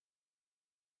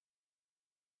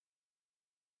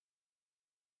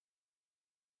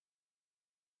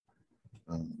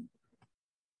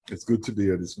It's good to be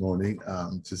here this morning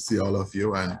to see all of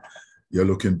you, and you're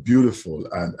looking beautiful.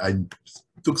 And I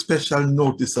took special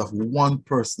notice of one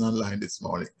person online this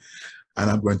morning, and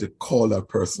I'm going to call that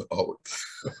person out.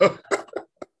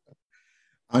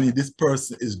 I mean, this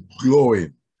person is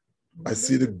glowing. I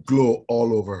see the glow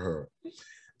all over her.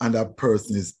 And that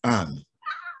person is Anne.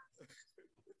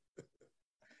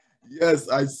 Yes,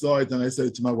 I saw it and I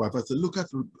said to my wife, I said, look at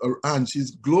her, Anne,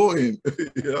 she's glowing,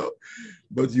 you know,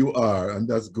 but you are, and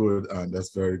that's good, Anne,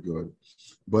 that's very good.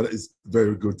 But it's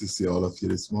very good to see all of you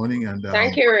this morning. And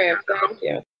thank you, Rick, thank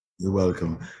you. You're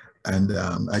welcome. And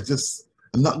I'm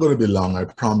not going to be long, I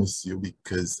promise you,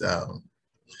 because,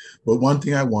 but one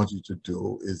thing I want you to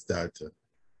do is that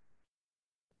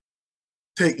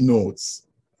take notes,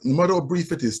 no matter how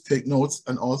brief it is, take notes,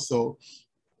 and also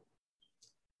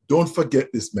don't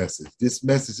forget this message. This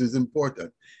message is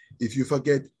important. If you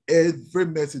forget every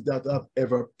message that I've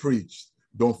ever preached,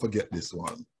 don't forget this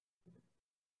one.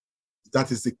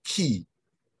 That is the key,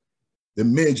 the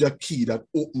major key that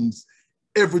opens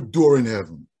every door in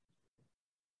heaven.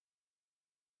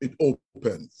 It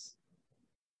opens.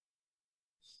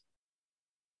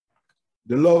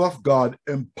 The love of God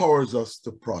empowers us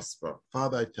to prosper.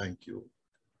 Father, I thank you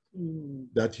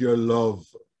that your love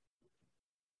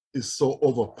is so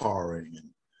overpowering.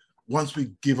 Once we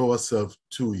give ourselves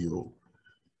to you,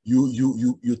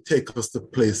 you take us to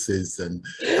places and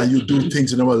you do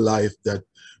things in our life that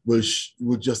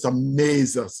will just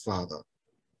amaze us, Father,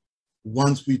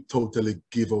 once we totally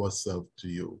give ourselves to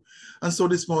you. And so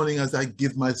this morning, as I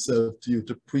give myself to you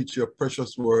to preach your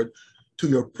precious word to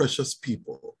your precious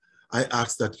people, I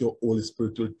ask that your Holy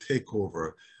Spirit will take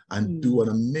over and do an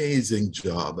amazing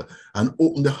job and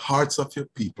open the hearts of your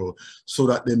people so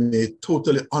that they may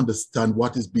totally understand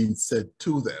what is being said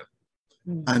to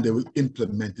them, and they will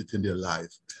implement it in their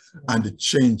life, and the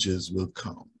changes will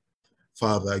come.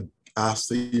 Father, I ask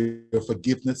for your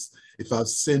forgiveness. If I've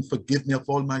sinned, forgive me of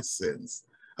all my sins.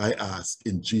 I ask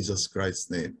in Jesus Christ's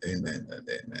name, amen and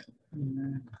amen.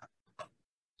 Amen.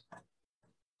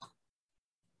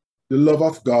 The love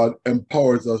of God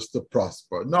empowers us to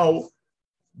prosper. Now,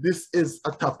 this is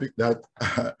a topic that,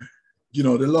 you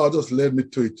know, the Lord just led me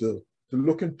to it, to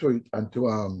look into it and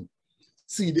to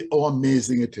see how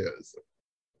amazing it is.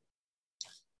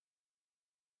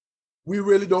 We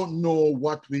really don't know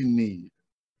what we need.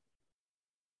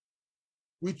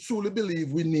 We truly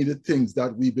believe we need the things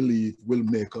that we believe will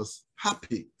make us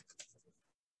happy.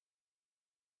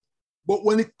 But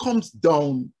when it comes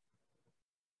down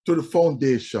to the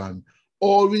foundation,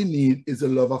 all we need is the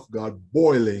love of God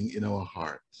boiling in our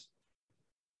hearts.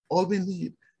 All we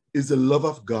need is the love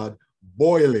of God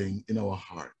boiling in our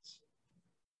hearts.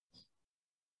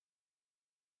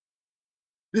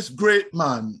 This great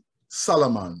man,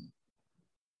 Solomon,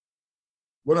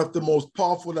 one of the most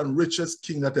powerful and richest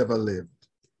king that ever lived.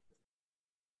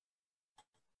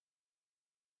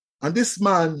 And this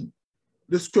man,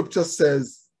 the scripture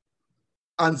says,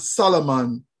 and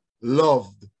Solomon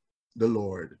loved the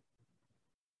Lord.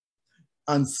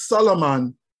 And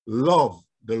Solomon loved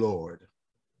the Lord.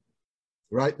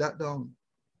 Write that down.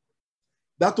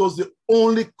 That was the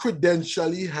only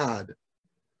credential he had.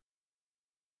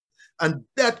 And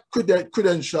that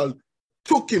credential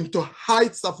took him to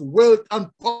heights of wealth and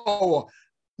power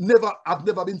have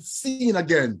never been seen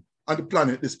again on the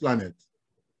planet, this planet.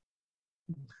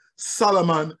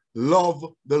 Solomon loved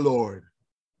the Lord.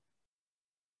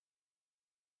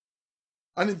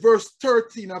 And in verse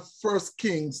 13 of 1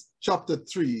 Kings chapter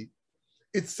 3,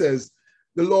 it says,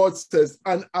 the Lord says,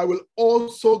 and I will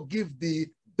also give thee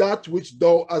that which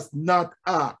thou hast not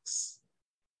asked,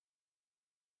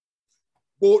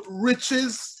 both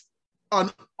riches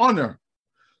and honor,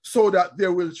 so that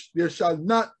there shall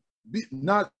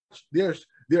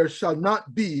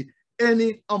not be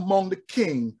any among the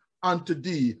king unto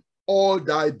thee all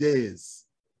thy days.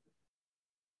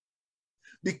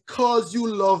 Because you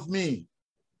love me,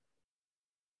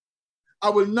 I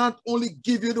will not only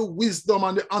give you the wisdom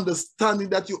and the understanding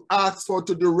that you ask for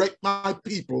to direct my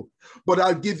people, but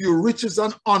I'll give you riches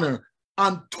and honor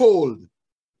untold.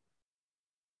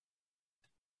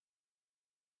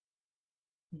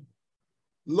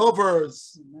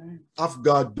 Lovers of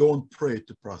God don't pray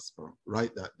to prosper.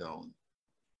 Write that down.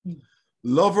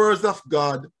 Lovers of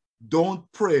God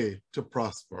don't pray to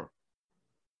prosper.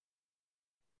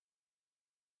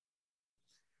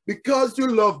 Because you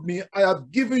love me, I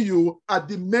have given you a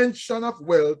dimension of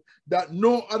wealth that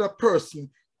no other person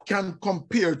can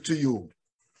compare to you.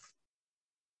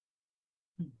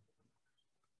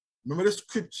 Remember the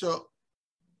scripture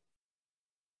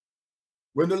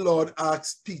when the Lord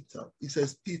asked Peter, he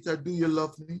says, Peter, do you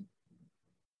love me?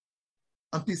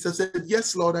 And Peter said,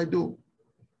 yes, Lord, I do.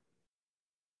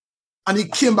 And he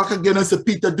came back again and said,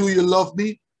 Peter, do you love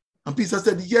me? And Peter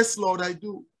said, yes, Lord, I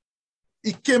do.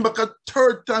 He came back a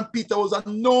third time. Peter was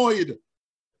annoyed.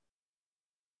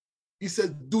 He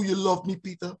said, do you love me,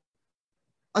 Peter?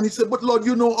 And he said, but Lord,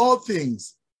 you know all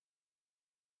things.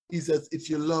 He says, if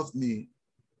you love me,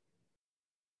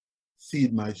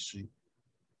 feed my sheep.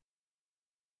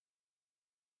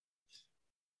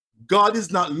 God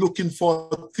is not looking for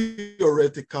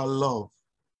theoretical love.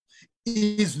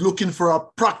 He's looking for a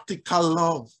practical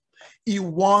love. He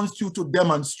wants you to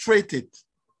demonstrate it.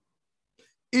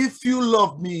 If you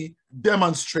love me,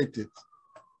 demonstrate it.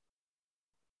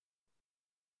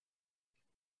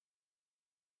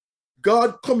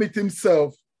 God commits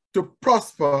himself to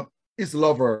prosper his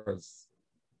lovers.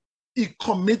 He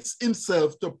commits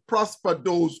himself to prosper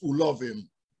those who love him.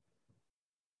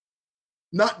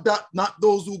 Not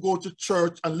those who go to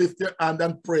church and lift their hand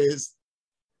and praise,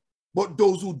 but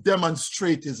those who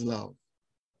demonstrate his love.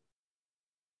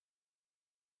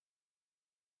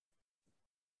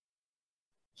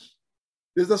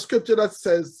 There's a scripture that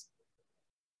says,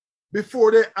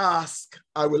 before they ask,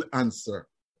 I will answer.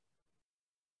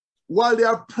 While they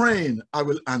are praying, I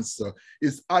will answer.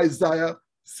 It's Isaiah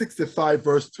 65,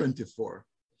 verse 24.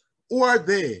 Who are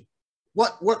they?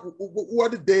 What are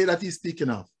the they that he's speaking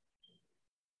of?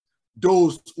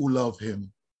 Those who love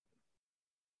him.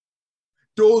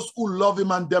 Those who love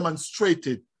him and demonstrate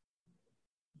it.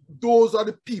 Those are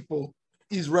the people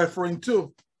he's referring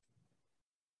to.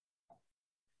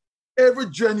 Every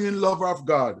genuine lover of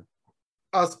God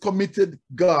has committed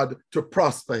God to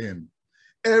prosper him.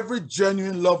 Every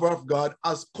genuine lover of God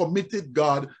has committed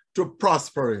God to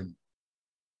prosper him.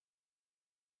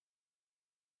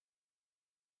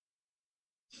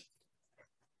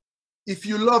 If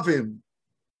you love him,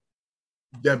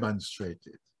 demonstrate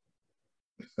it.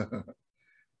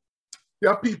 There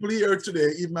are people here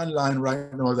today, even online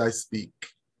right now as I speak.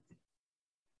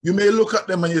 You may look at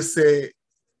them and you say,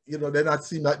 you know, they're not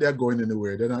seem like they're going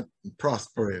anywhere. They're not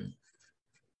prospering.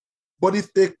 But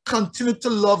if they continue to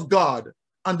love God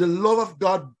and the love of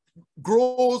God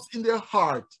grows in their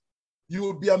heart, you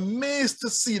will be amazed to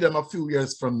see them a few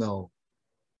years from now.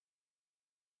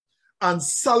 And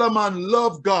Solomon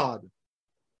loved God,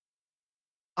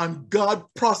 and God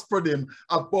prospered him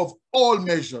above all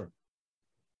measure.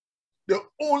 The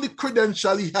only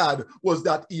credential he had was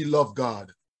that he loved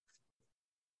God.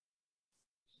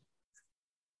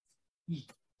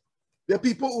 There are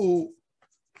people who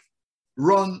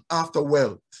run after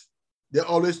wealth. They're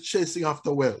always chasing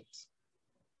after wealth.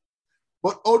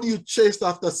 But how do you chase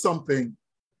after something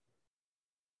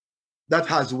that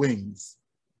has wings?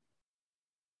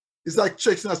 It's like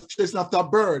chasing after a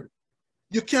bird.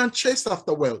 You can't chase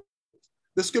after wealth.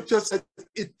 The scripture says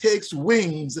it takes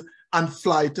wings and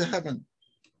fly to heaven.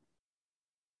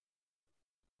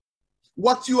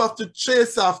 What you have to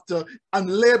chase after and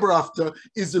labor after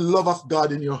is the love of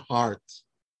God in your heart.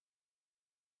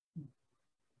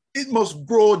 It must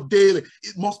grow daily.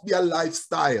 It must be a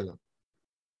lifestyle.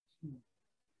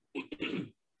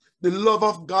 The love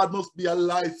of God must be a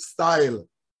lifestyle.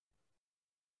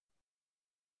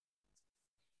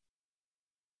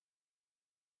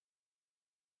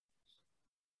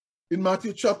 In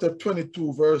Matthew chapter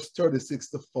 22, verse 36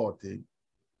 to 40,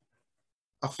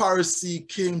 a Pharisee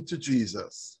came to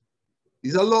Jesus.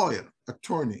 He's a lawyer,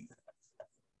 attorney.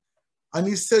 And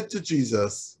he said to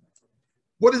Jesus,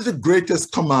 what is the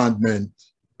greatest commandment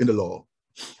in the law?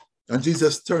 And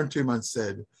Jesus turned to him and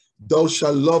said, thou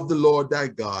shalt love the Lord thy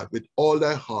God with all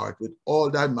thy heart, with all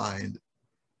thy mind,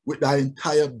 with thy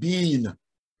entire being.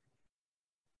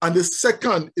 And the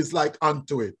second is like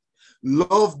unto it,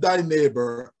 love thy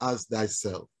neighbor as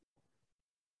thyself.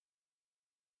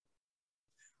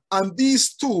 And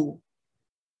these two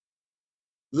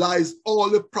lies all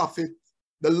the prophet,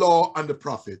 the law and the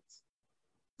prophet.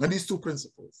 And these two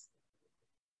principles.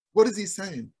 What is he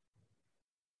saying?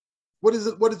 What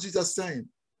is Jesus saying?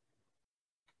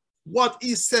 What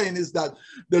he's saying is that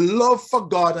the love for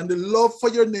God and the love for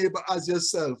your neighbor as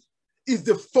yourself is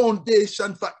the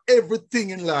foundation for everything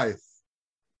in life.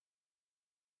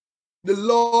 The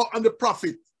law and the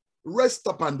prophet rest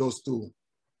upon those two.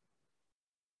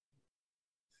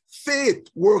 Faith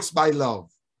works by love.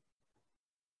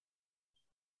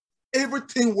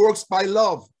 Everything works by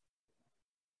love.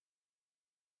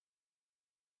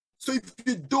 So if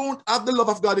you don't have the love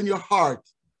of God in your heart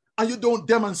and you don't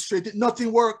demonstrate it,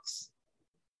 nothing works.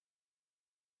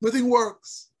 Nothing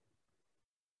works.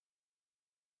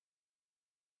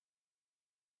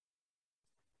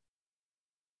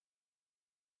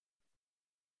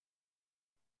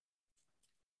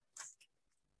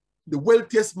 the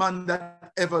wealthiest man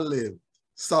that ever lived,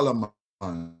 Solomon,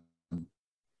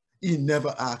 he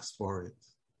never asked for it.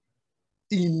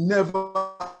 He never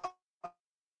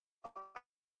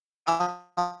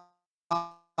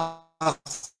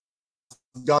asked.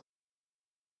 God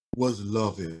was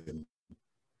loving.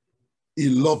 He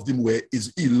loved him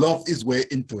he loved his way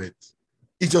into it.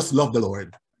 He just loved the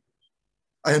Lord.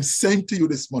 I am saying to you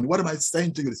this morning, what am I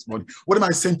saying to you this morning? What am I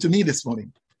saying to me this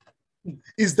morning?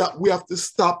 Is that we have to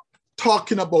stop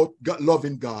talking about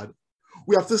loving God.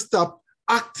 We have to stop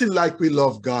acting like we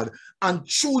love God and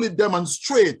truly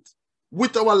demonstrate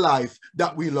with our life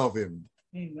that we love him.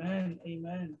 Amen.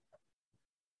 Amen.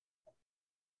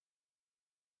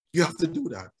 You have to do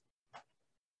that.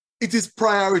 It is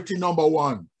priority number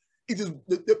one. It is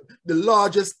the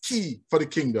largest key for the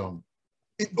kingdom.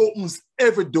 It opens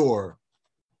every door.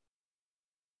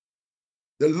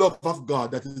 The love of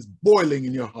God that is boiling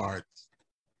in your heart.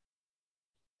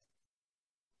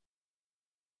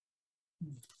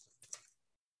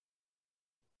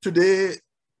 Today,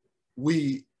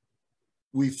 we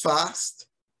fast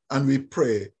and we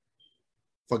pray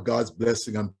for God's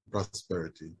blessing and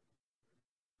prosperity.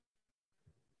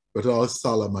 But all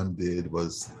Solomon did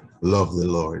was love the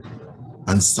Lord.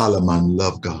 And Solomon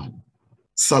loved God.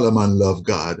 Solomon loved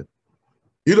God.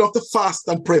 You don't have to fast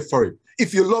and pray for it.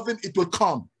 If you love him, it will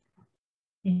come.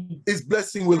 His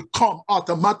blessing will come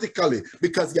automatically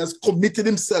because he has committed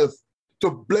himself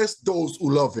to bless those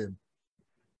who love him.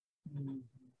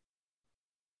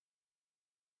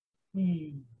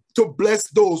 To bless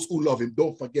those who love him.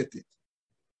 Don't forget it.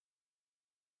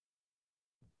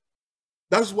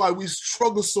 That's why we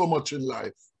struggle so much in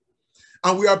life.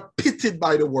 And we are pitied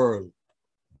by the world.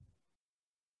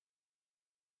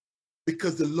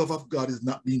 Because the love of God is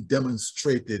not being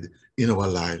demonstrated in our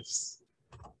lives.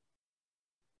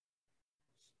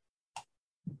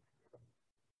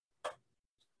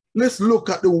 Let's look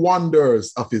at the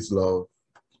wonders of his love.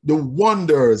 The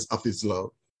wonders of his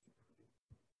love.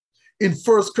 In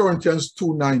 1 Corinthians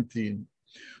 2:19,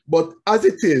 but as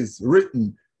it is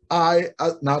written, eye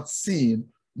has not seen,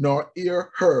 nor ear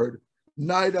heard,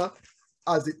 neither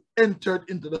has it entered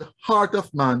into the heart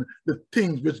of man the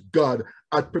things which God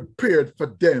had prepared for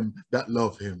them that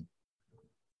love him.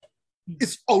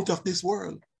 It's out of this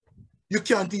world. You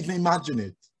can't even imagine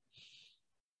it.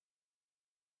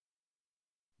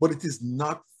 But it is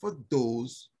not for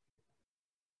those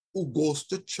who goes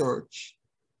to church,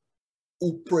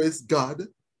 who praise God,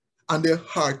 and their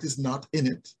heart is not in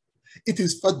it. It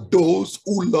is for those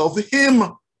who love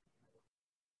him.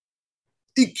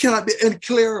 It cannot be any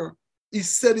clearer. He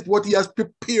said it, what he has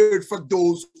prepared for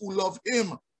those who love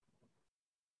him.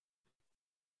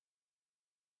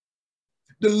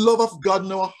 The love of God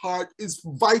in our heart is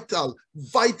vital,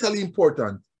 vitally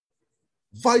important.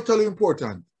 Vitally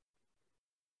important.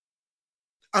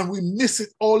 And we miss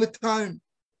it all the time.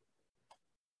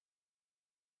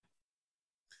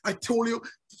 I told you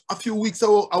a few weeks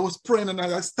ago, I was praying and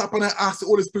I stopped and I asked the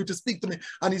Holy Spirit to speak to me.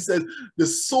 And he said, the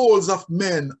souls of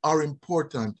men are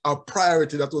important, are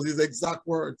priority. That was his exact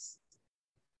words.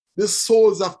 The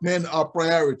souls of men are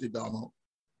priority, Donald.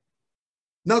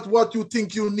 Not what you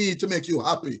think you need to make you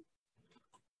happy.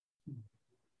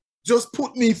 Just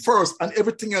put me first and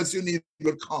everything else you need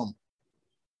will come.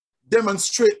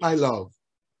 Demonstrate my love.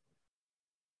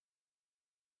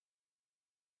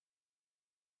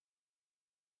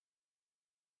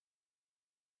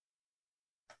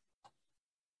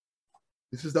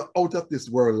 This is the out of this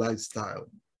world lifestyle.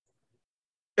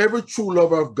 Every true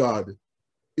lover of God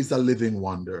is a living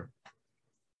wonder.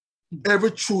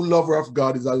 Every true lover of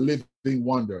God is a living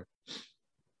wonder.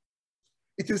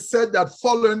 It is said that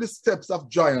following the steps of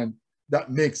giant that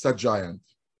makes a giant.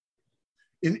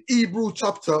 In Hebrew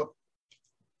chapter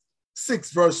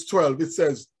 6 verse 12, it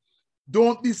says,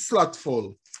 don't be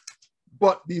slothful,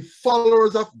 but be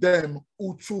followers of them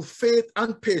who through faith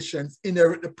and patience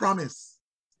inherit the promise.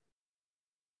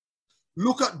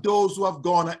 Look at those who have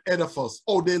gone ahead of us,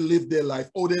 how they live their life,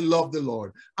 how they love the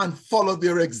Lord, and follow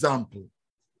their example.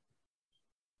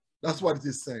 That's what it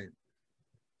is saying.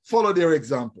 Follow their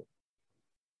example.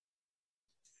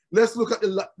 Let's look at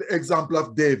the example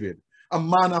of David, a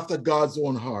man after God's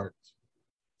own heart.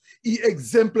 He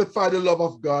exemplified the love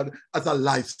of God as a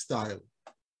lifestyle.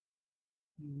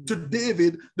 To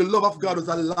David, the love of God was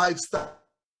a lifestyle.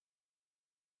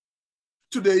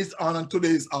 Today is on and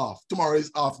today is off. Tomorrow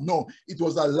is off. No, it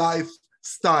was a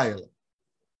lifestyle.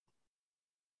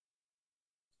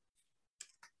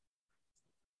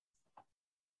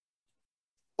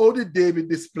 How did David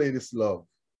display this love?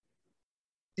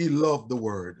 He loved the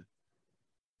word.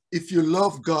 If you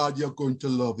love God, you're going to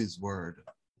love his word.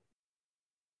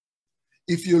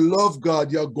 If you love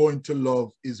God, you're going to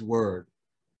love his word.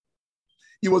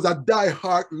 He was a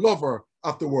die-hard lover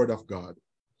of the word of God.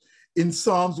 In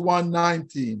Psalms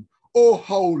 119, oh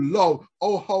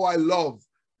how I love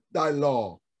thy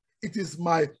law. It is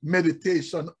my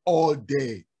meditation all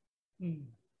day.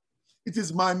 It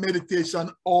is my meditation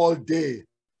all day.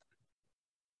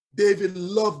 David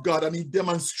loved God and he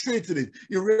demonstrated it.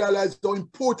 He realized how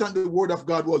important the word of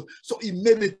God was. So he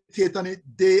meditated on it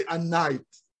day and night.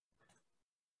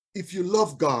 If you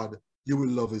love God, you will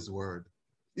love his word.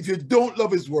 If you don't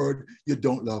love his word, you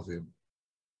don't love him.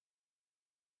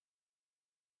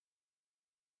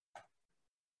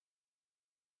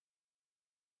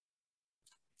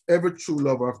 Every true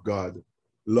lover of God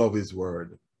loves his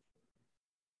word.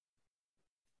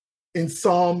 In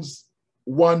Psalms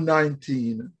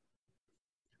 119,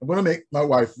 I'm going to make my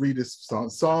wife read this psalm.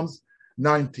 Psalms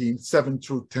 19, 7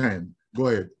 through 10. Go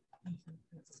ahead.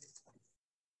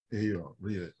 Here you are.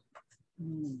 Read it.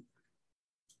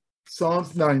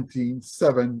 Psalms 19,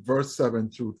 7, verse 7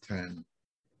 through 10.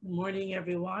 Good morning,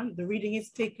 everyone. The reading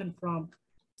is taken from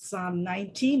Psalm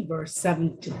 19, verse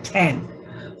 7 to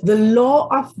 10. The law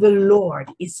of the Lord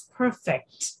is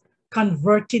perfect,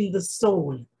 converting the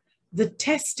soul. The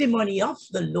testimony of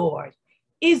the Lord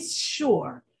is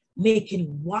sure,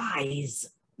 making wise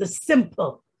the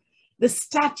simple. The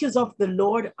statutes of the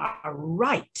Lord are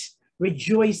right,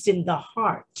 rejoicing the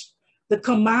heart. The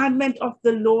commandment of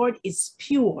the Lord is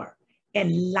pure,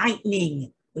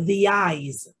 enlightening the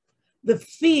eyes. The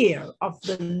fear of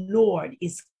the Lord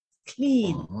is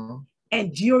clean,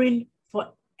 enduring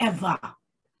forever.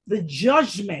 The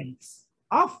judgments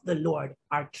of the Lord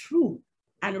are true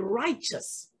and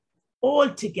righteous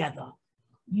altogether.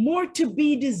 More to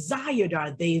be desired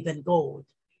are they than gold,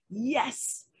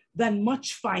 yes, than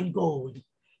much fine gold,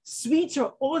 sweeter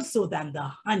also than the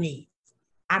honey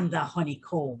and the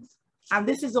honeycomb. And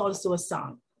this is also a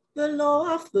song. The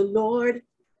law of the Lord,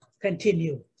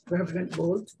 continue, Reverend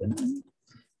Bolton,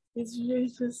 is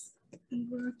righteous,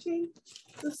 converting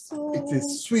the soul. It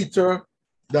is sweeter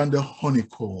than the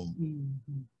honeycomb.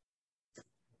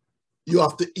 You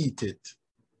have to eat it.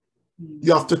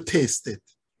 You have to taste it.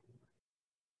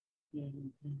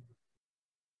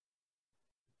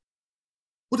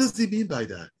 What does he mean by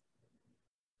that?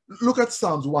 Look at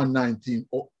Psalms 119,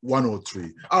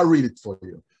 103. I'll read it for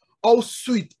you. How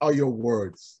sweet are your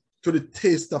words to the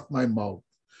taste of my mouth,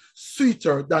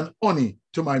 sweeter than honey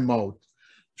to my mouth.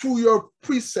 Through your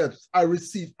precepts I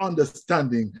receive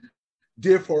understanding.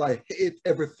 Therefore I hate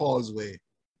every false way.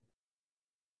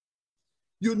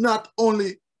 You not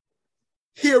only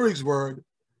hear his word,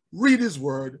 read his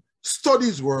word, study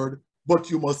his word, but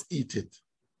you must eat it.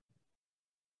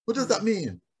 What does that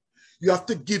mean? You have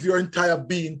to give your entire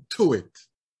being to it.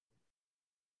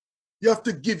 You have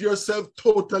to give yourself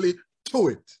totally to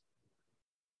it.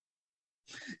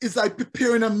 It's like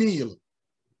preparing a meal,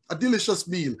 a delicious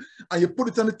meal, and you put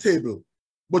it on the table,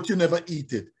 but you never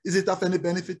eat it. Is it of any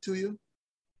benefit to you?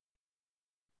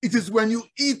 It is when you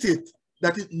eat it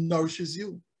that it nourishes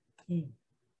you.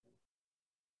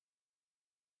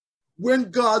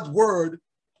 When God's word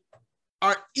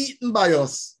are eaten by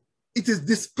us, it is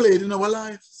displayed in our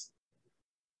lives.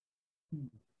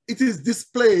 It is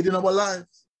displayed in our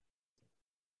lives.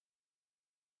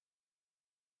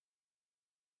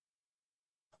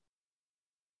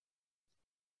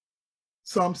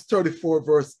 Psalms 34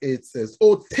 verse 8 says,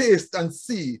 oh, taste and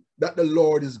see that the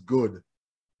Lord is good.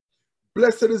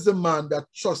 Blessed is the man that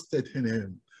trusted in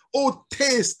him. Oh,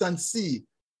 taste and see.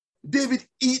 David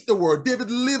ate the word.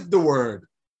 David lived the word.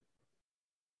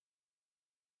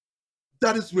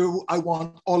 That is where I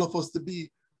want all of us to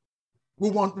be.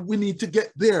 We need to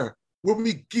get there, where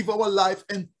we give our life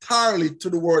entirely to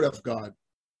the word of God.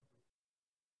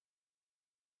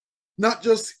 Not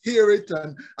just hear it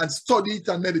and study it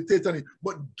and meditate on it,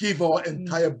 but give our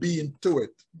entire being to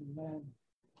it. Amen.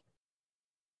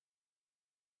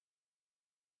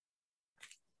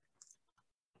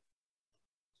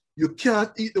 You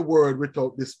can't eat the word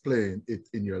without displaying it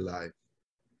in your life.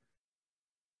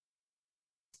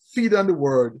 Feed on the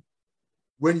word.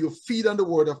 When you feed on the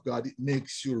word of God, it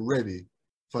makes you ready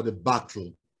for the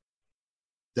battle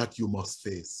that you must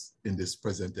face in this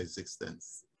present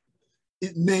existence.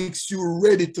 It makes you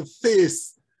ready to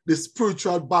face the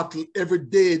spiritual battle every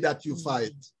day that you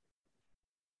fight.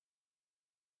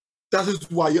 That is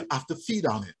why you have to feed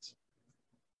on it.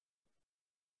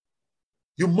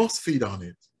 You must feed on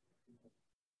it.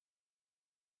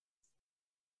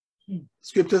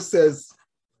 Scripture says,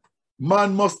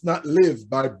 man must not live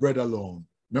by bread alone.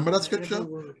 Remember that scripture?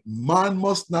 Man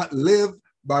must not live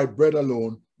by bread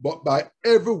alone, but by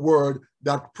every word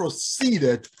that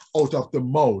proceeded out of the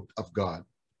mouth of God.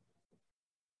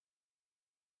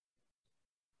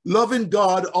 Loving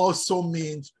God also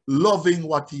means loving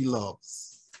what he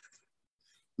loves.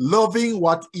 Loving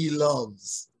what he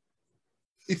loves.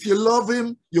 If you love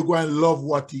him, you're going to love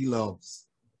what he loves.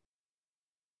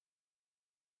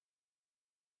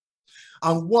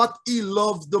 And what he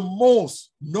loves the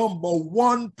most, number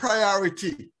one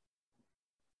priority,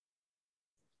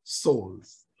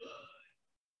 souls.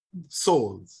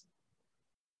 Souls.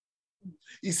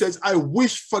 He says, I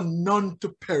wish for none to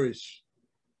perish,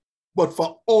 but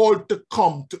for all to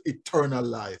come to eternal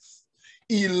life.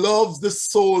 He loves the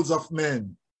souls of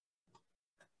men.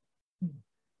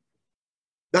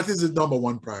 That is his number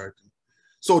one priority.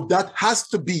 So that has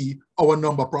to be our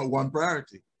number one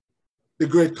priority. The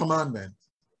great commandment.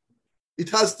 It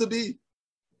has to be.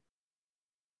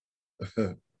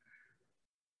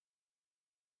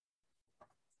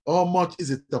 How much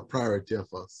is it a priority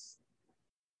of us?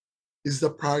 Is it a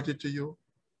priority to you?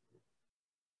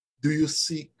 Do you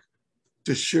seek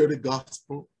to share the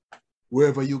gospel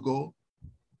wherever you go?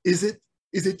 Is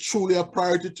it truly a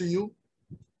priority to you?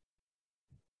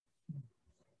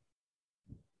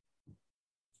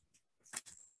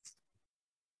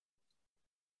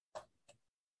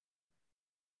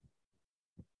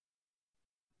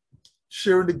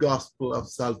 Sharing the gospel of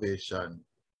salvation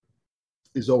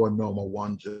is our number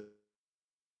one job.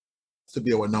 To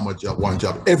be our number one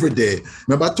job every day.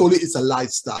 Remember, I told you it's a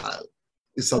lifestyle.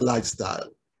 It's a lifestyle.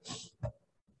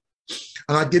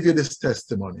 And I give you this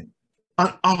testimony,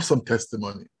 an awesome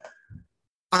testimony.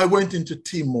 I went into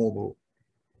T-Mobile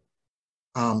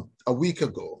a week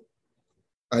ago.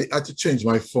 I had to change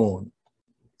my phone.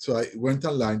 So I went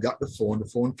online, got the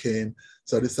phone came.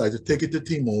 So I decided to take it to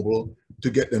T-Mobile to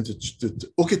get them to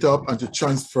hook it up and to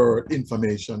transfer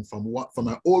information from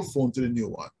my old phone to the new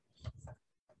one.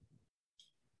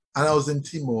 And I was in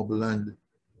T-Mobile and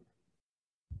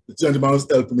the gentleman was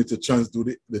helping me to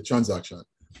do the transaction.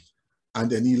 And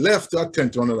then he left to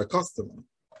attend to another customer.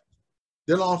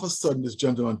 Then all of a sudden, this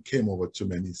gentleman came over to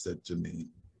me and he said to me,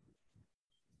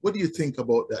 what do you think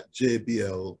about that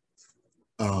JBL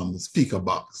speaker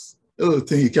box? A little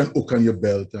thing you can hook on your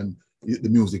belt and the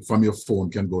music from your phone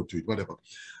can go to it, whatever.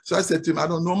 So I said to him, I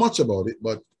don't know much about it,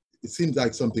 but it seems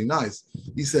like something nice.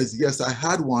 He says, yes, I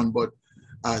had one, but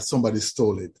somebody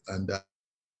stole it. And I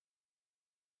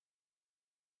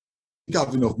didn't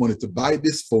have enough money to buy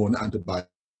this phone and to buy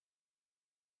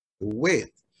weight.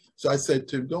 So I said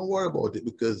to him, don't worry about it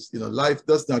because, you know, life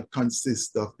does not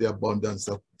consist of the abundance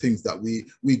of things that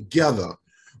we gather,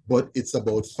 but it's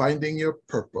about finding your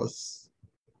purpose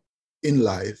in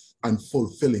life and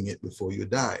fulfilling it before you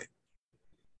die.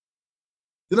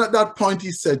 Then at that point,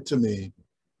 he said to me,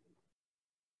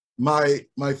 my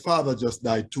father just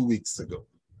died 2 weeks ago.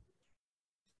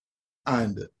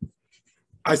 And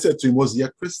I said to him, was he a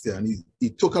Christian? He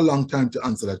took a long time to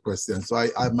answer that question, so I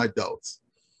have my doubts.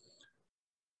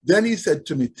 Then he said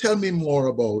to me, tell me more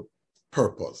about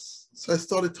purpose. So I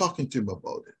started talking to him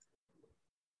about it.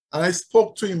 And I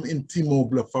spoke to him in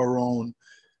T-Mobile for around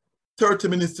 30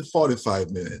 minutes to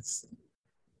 45 minutes.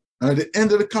 And at the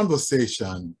end of the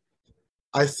conversation,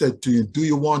 I said to him, do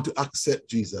you want to accept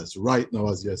Jesus right now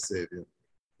as your Savior?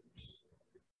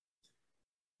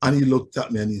 And he looked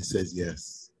at me and he says,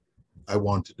 yes, I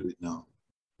want to do it now.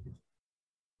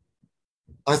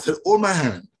 I said, hold my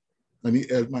hand. And he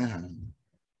held my hand.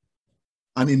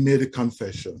 And he made a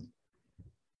confession.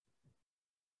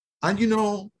 And you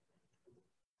know,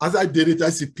 as I did it, I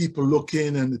see people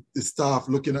looking and the staff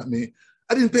looking at me.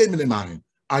 I didn't pay any mind.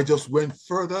 I just went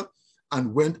further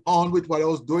and went on with what I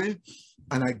was doing.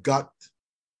 And I got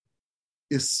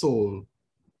his soul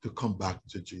to come back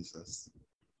to Jesus.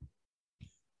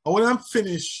 And when I'm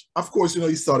finished, of course, you know,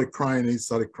 he started crying and he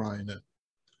started crying.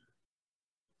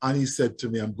 And he said to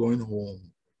me, I'm going home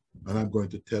and I'm going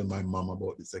to tell my mom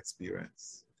about this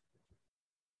experience.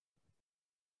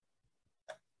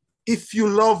 If you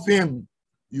love him,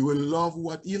 you will love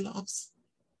what he loves.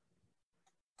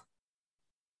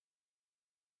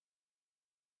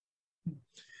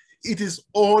 It is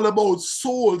all about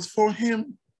souls for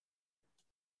him.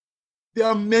 There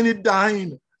are many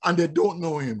dying and they don't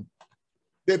know him.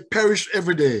 They perish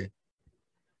every day.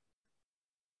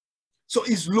 So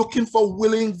he's looking for a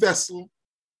willing vessel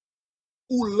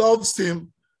who loves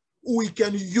him, who he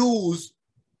can use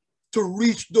to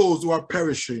reach those who are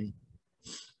perishing.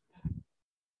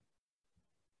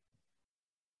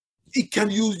 He can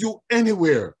use you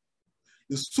anywhere.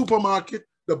 The supermarket,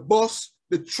 the bus,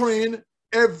 the train,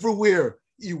 everywhere.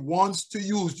 He wants to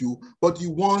use you, but he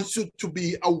wants you to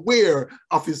be aware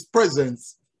of his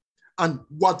presence and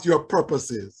what your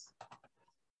purpose is.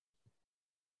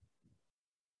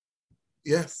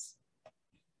 Yes,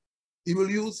 he will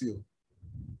use you.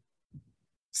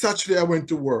 Saturday, I went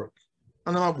to work,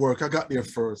 and I'm at work. I got there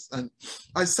first, and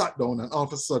I sat down, and all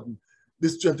of a sudden,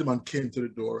 this gentleman came to the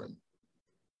door, and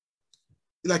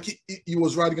like he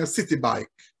was riding a city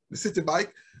bike,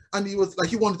 and he was like,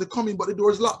 he wanted to come in, but the door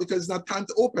is locked because it's not time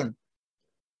to open.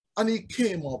 And he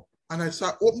came up, and I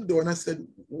opened the door, and I said,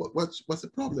 what's the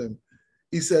problem?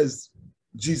 He says,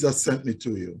 Jesus sent me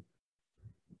to you.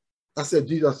 I said,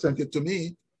 Jesus sent it to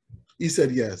me? He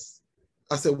said, yes.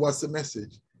 I said, what's the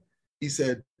message? He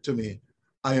said to me,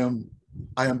 I am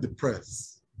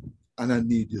depressed, and I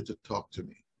need you to talk to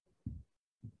me.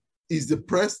 He's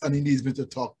depressed, and he needs me to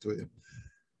talk to him.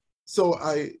 So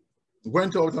I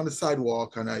went out on the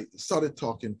sidewalk, and I started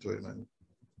talking to him, and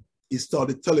he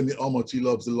started telling me how much he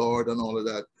loves the Lord and all of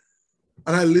that.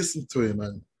 And I listened to him,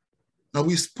 and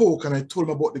we spoke, and I told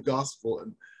him about the gospel.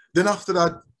 And then after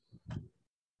that,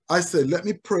 I said, let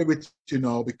me pray with you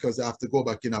now because I have to go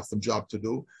back in, have some job to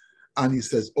do. And he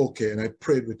says, okay. And I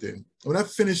prayed with him. When I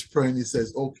finished praying, he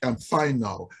says, okay, I'm fine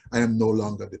now. I am no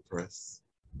longer depressed.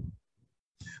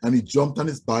 And he jumped on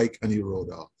his bike and he rode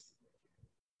off.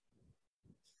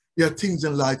 There are things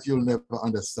in life you'll never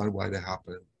understand why they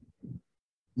happen.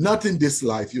 Not in this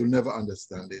life, you'll never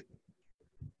understand it.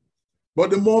 But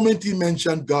the moment he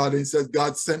mentioned God and he says,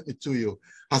 God sent me to you,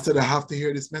 I said, I have to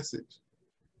hear this message.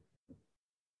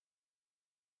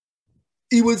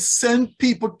 He will send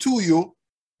people to you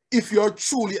if you're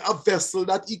truly a vessel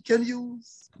that he can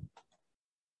use.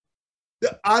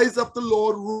 The eyes of the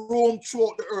Lord roam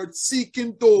throughout the earth,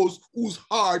 seeking those whose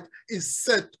heart is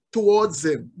set towards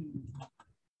him.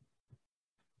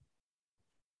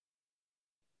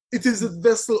 It is a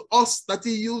vessel, us, that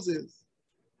he uses.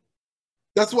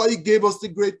 That's why he gave us the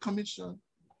Great Commission.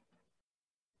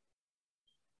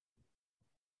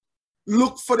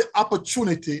 Look for the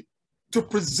opportunity to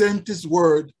present his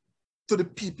word to the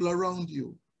people around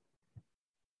you.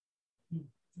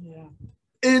 Yeah.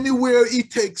 Anywhere he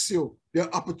takes you, there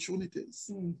are opportunities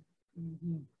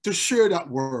to share that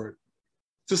word,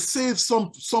 to save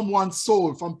someone's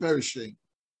soul from perishing.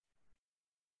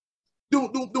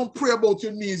 Don't pray about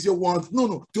your needs, your wants.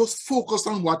 No. Just focus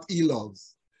on what he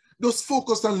loves. Just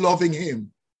focus on loving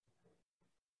him.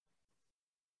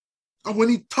 And when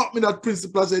he taught me that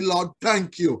principle, I said, Lord,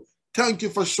 thank you. Thank you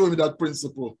for showing me that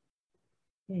principle.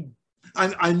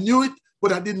 And I knew it,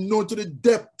 but I didn't know to the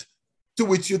depth to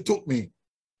which you took me.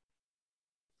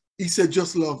 He said,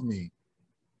 just love me.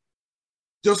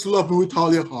 Just love me with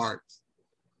all your heart.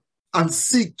 And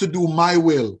seek to do my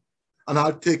will. And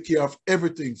I'll take care of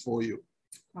everything for you.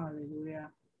 Hallelujah.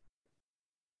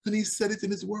 And he said it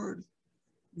in his word.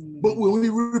 But when we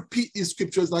repeat these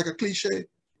scriptures like a cliche,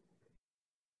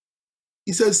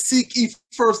 he says, seek ye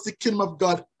first the kingdom of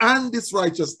God and his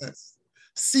righteousness.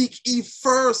 Seek ye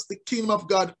first the kingdom of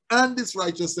God and his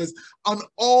righteousness, and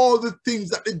all the things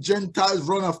that the Gentiles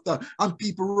run after and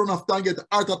people run after and get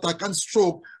heart attack and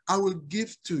stroke, I will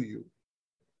give to you.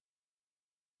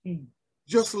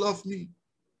 Just love me.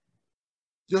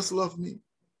 Just love me.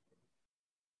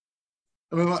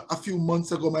 I remember a few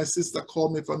months ago, my sister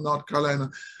called me from North Carolina,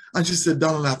 and she said,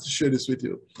 Donald, I have to share this with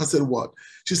you. I said, what?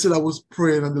 She said, I was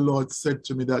praying, and the Lord said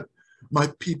to me that my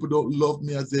people don't love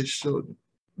me as they should.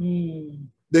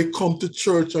 They come to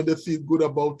church and they feel good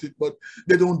about it, but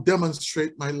they don't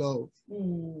demonstrate my love.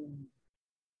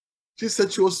 She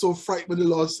said she was so frightened when the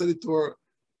Lord said it to her.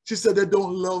 She said, they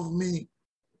don't love me.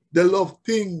 They love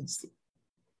things.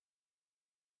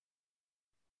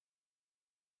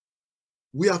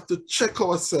 We have to check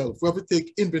ourselves. We have to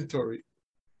take inventory.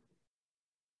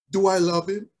 Do I love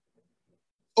him?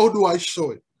 Or do I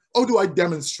show it? Or do I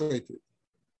demonstrate it?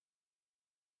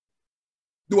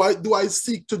 Do I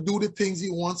seek to do the things he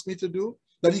wants me to do,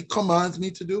 that he commands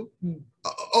me to do?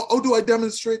 Or do I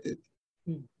demonstrate it?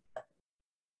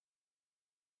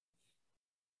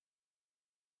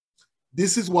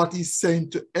 This is what he's saying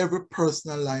to every person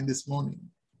online this morning.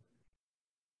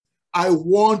 I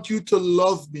want you to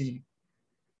love me,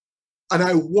 and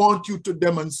I want you to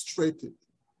demonstrate it.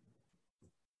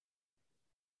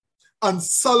 And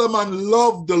Solomon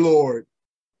loved the Lord.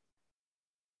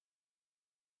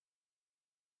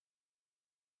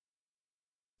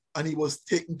 And he was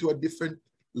taken to a different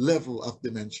level of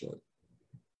dimension.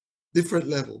 Different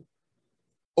level.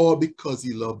 All because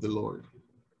he loved the Lord.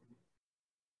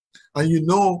 And you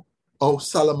know how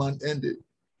Solomon ended.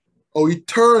 How he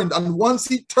turned, and once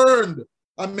he turned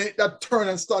and made that turn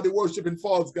and started worshiping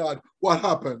false God, what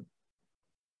happened?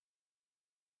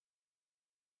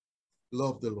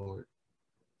 Love the Lord.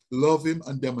 Love him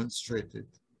and demonstrate it.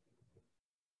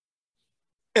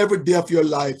 every day of your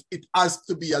life, it has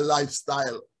to be a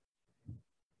lifestyle.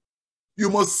 You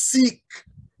must seek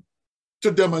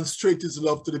to demonstrate his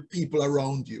love to the people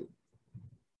around you.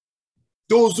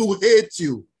 Those who hate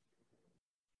you,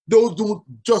 those who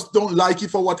just don't like you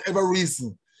for whatever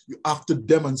reason, you have to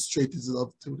demonstrate his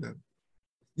love to them.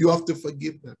 You have to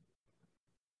forgive them.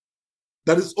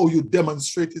 That is how you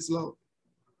demonstrate his love.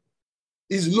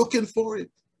 He's looking for it.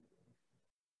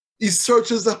 He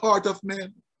searches the heart of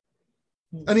men.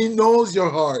 And he knows your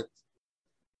heart.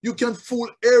 You can fool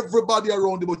everybody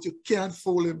around you, but you can't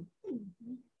fool him.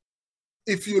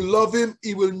 If you love him,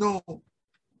 he will know.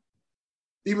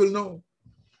 He will know.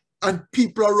 And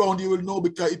people around you will know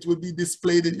because it will be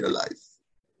displayed in your life.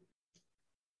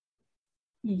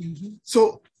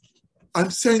 So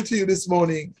I'm saying to you this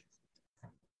morning,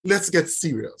 let's get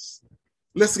serious.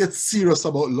 Let's get serious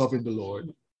about loving the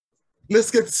Lord.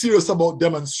 Let's get serious about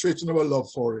demonstrating our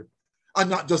love for him. And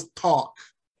not just talk,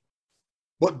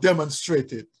 but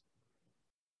demonstrate it.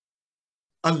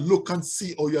 And look and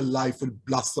see how your life will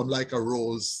blossom like a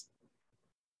rose.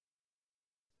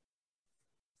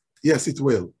 Yes, it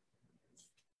will.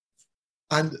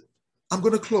 And I'm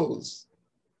going to close.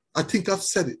 I think I've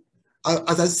said it.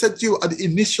 As I said to you at the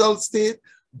initial state,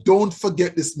 don't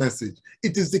forget this message.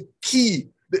 It is the key.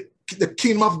 The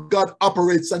kingdom of God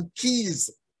operates on keys.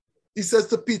 He says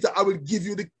to Peter, I will give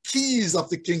you the keys of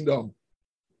the kingdom.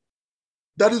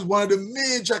 That is one of the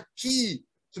major keys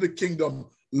to the kingdom.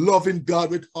 Loving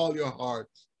God with all your heart.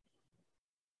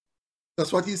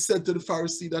 That's what he said to the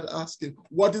Pharisee that asked him,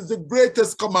 what is the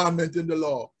greatest commandment in the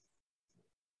law?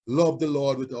 Love the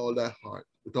Lord with all thy heart,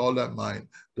 with all thy mind,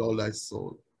 with all thy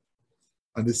soul.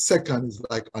 And the second is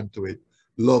like unto it,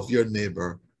 love your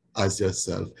neighbor as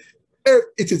yourself.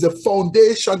 It is a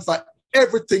foundation for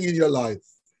everything in your life.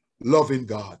 Loving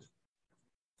God.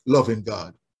 Loving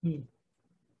God.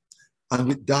 And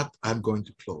with that, I'm going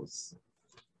to close.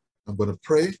 I'm going to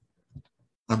pray.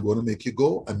 I'm going to make you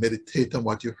go and meditate on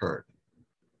what you heard.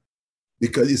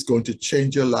 Because it's going to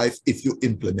change your life if you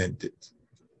implement it.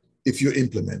 If you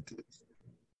implement it.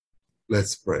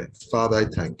 Let's pray. Father, I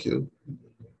thank you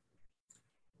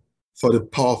for the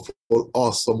powerful,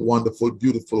 awesome, wonderful,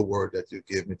 beautiful word that you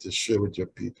gave me to share with your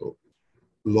people.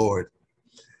 Lord,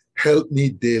 help me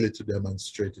daily to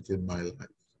demonstrate it in my life.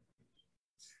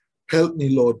 Help me,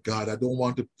 Lord God. I don't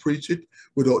want to preach it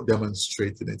without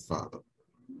demonstrating it, Father.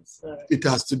 It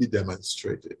has to be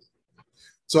demonstrated.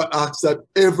 So I ask that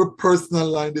every person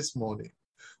online this morning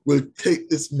will take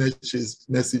this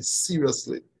message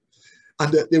seriously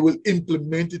and that they will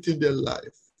implement it in their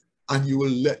life and you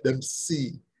will let them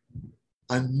see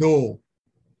and know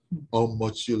how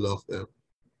much you love them.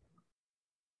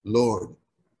 Lord,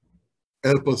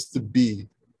 help us to be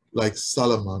like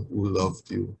Solomon who loved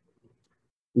you,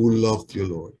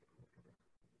 Lord.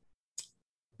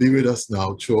 Be with us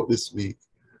now throughout this week.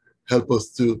 Help us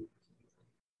to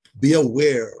be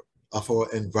aware of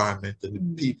our environment and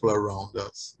the people around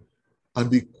us and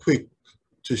be quick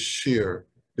to share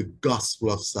the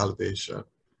gospel of salvation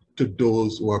to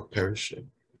those who are perishing.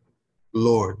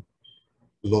 Lord,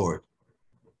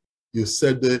 you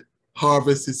said the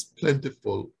harvest is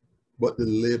plentiful, but the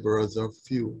laborers are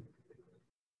few.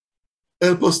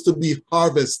 Help us to be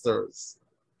harvesters.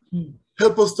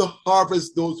 Help us to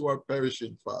harvest those who are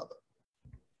perishing, Father,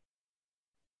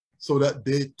 so that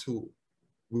they too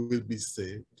will be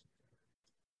saved.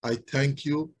 I thank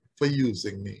you for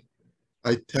using me.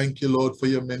 I thank you, Lord, for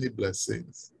your many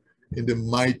blessings. In the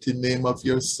mighty name of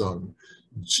your Son,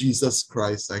 Jesus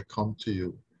Christ, I come to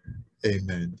you.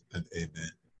 Amen and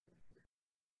amen.